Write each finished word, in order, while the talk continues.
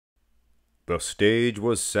The stage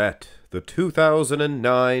was set. The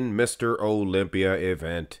 2009 Mr. Olympia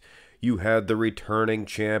event. You had the returning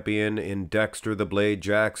champion in Dexter the Blade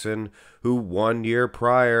Jackson, who 1 year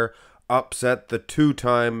prior upset the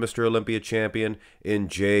two-time Mr. Olympia champion in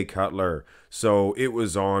Jay Cutler. So it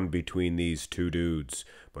was on between these two dudes.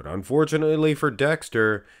 But unfortunately for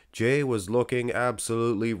Dexter, Jay was looking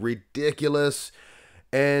absolutely ridiculous.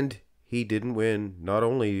 And he didn't win. Not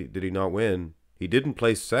only did he not win, he didn't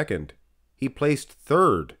place second. He placed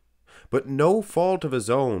third, but no fault of his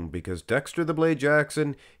own, because Dexter the Blade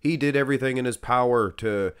Jackson, he did everything in his power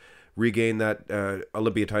to regain that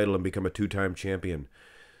Olympia title and become a two-time champion.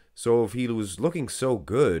 So if he was looking so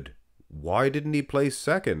good, why didn't he place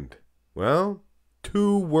second? Well,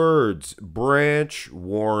 two words: Branch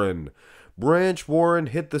Warren. Branch Warren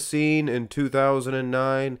hit the scene in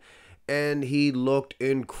 2009, and he looked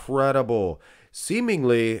incredible,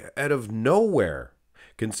 seemingly out of nowhere,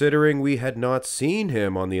 considering we had not seen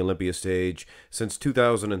him on the Olympia stage since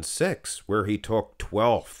 2006, where he took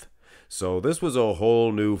 12th. So this was a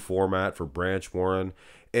whole new format for Branch Warren,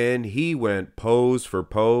 and he went pose for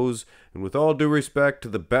pose. And with all due respect to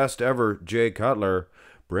the best ever Jay Cutler,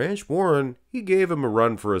 Branch Warren, he gave him a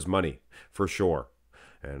run for his money, for sure.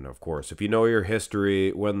 And of course, if you know your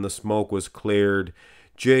history, when the smoke was cleared,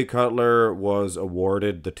 Jay Cutler was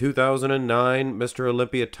awarded the 2009 Mr.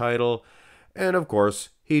 Olympia title. And of course,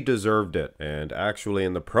 he deserved it. And actually,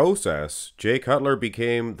 in the process, Jay Cutler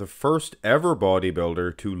became the first ever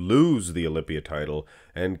bodybuilder to lose the Olympia title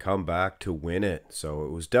and come back to win it. So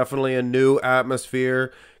it was definitely a new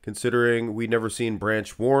atmosphere, considering we'd never seen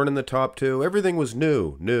Branch Warren in the top two. Everything was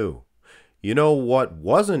new. You know what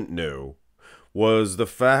wasn't new? Was the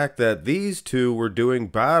fact that these two were doing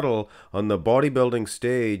battle on the bodybuilding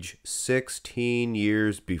stage 16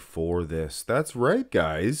 years before this. That's right,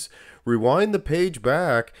 guys. Rewind the page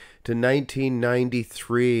back to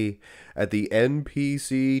 1993 at the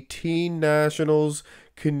NPC Teen Nationals.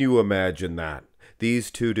 Can you imagine that? These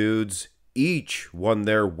two dudes each won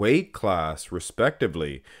their weight class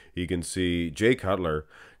respectively. You can see Jay Cutler,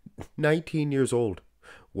 19 years old,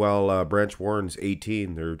 while Branch Warren's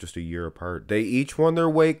 18. They're just a year apart. They each won their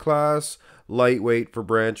weight class. Lightweight for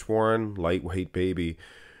Branch Warren, lightweight baby.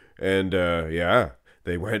 And yeah,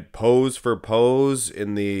 they went pose for pose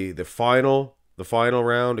in the final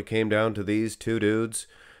round. It came down to these two dudes,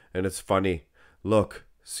 and it's funny. Look,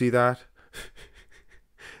 see that?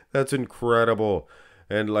 That's incredible.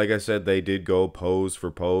 And like I said, they did go pose for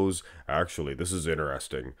pose. Actually, this is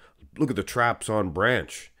interesting. Look at the traps on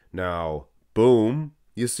Branch. Now, boom.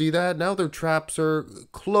 You see that? Now their traps are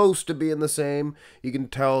close to being the same. You can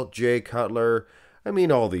tell Jay Cutler, I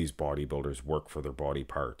mean, all these bodybuilders work for their body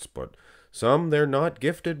parts, but some they're not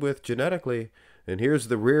gifted with genetically. And here's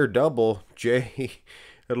the rear double. Jay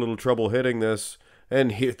had a little trouble hitting this.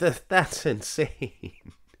 And here, that's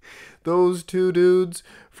insane. Those two dudes,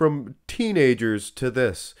 from teenagers to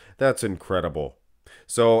this, that's incredible.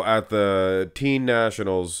 So at the Teen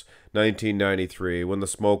Nationals 1993, when the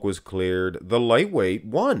smoke was cleared, the lightweight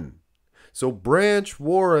won. So Branch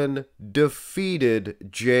Warren defeated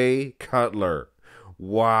Jay Cutler.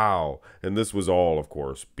 Wow. And this was all, of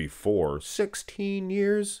course, before 16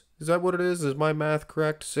 years. Is that what it is? Is my math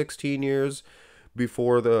correct? 16 years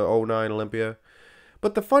before the 09 Olympia.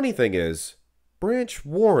 But the funny thing is, Branch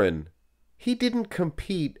Warren, he didn't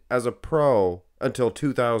compete as a pro until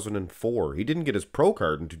 2004. He didn't get his pro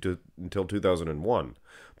card until 2001.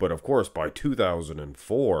 But of course, by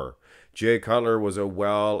 2004, Jay Cutler was a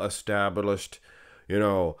well-established,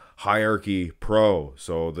 hierarchy pro.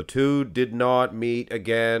 So the two did not meet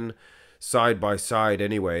again side by side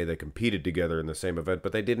anyway. They competed together in the same event,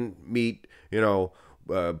 but they didn't meet,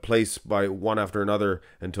 place by one after another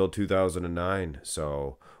until 2009.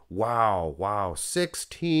 So wow,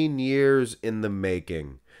 16 years in the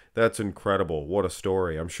making. That's incredible. What a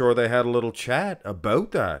story. I'm sure they had a little chat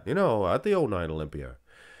about that, at the 09 Olympia.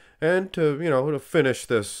 And to finish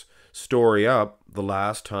this story up, the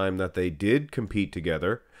last time that they did compete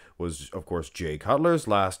together was, of course, Jay Cutler's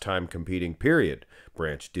last time competing, period.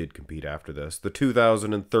 Branch did compete after this, the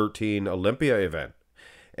 2013 Olympia event.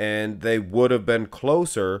 And they would have been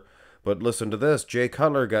closer, but listen to this. Jay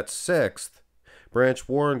Cutler got 6th. Branch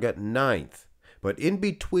Warren got 9th. But in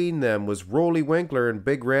between them was Rolly Winkler and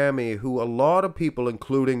Big Ramy, who a lot of people,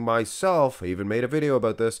 including myself, I even made a video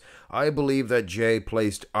about this, I believe that Jay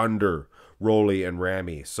placed under Rolly and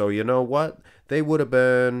Ramy. So you know what? They would have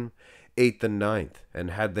been 8th and 9th. And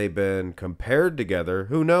had they been compared together,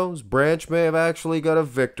 who knows? Branch may have actually got a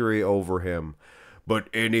victory over him. But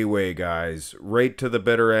anyway, guys, right to the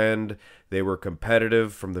bitter end, they were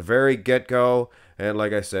competitive from the very get-go, And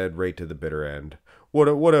like I said, right to the bitter end. What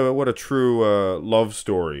a true love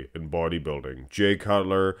story in bodybuilding. Jay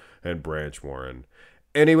Cutler and Branch Warren.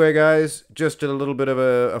 Anyway, guys, just a little bit of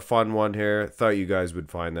a fun one here. Thought you guys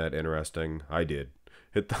would find that interesting. I did.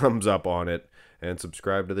 Hit thumbs up on it and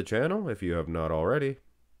subscribe to the channel if you have not already.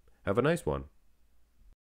 Have a nice one.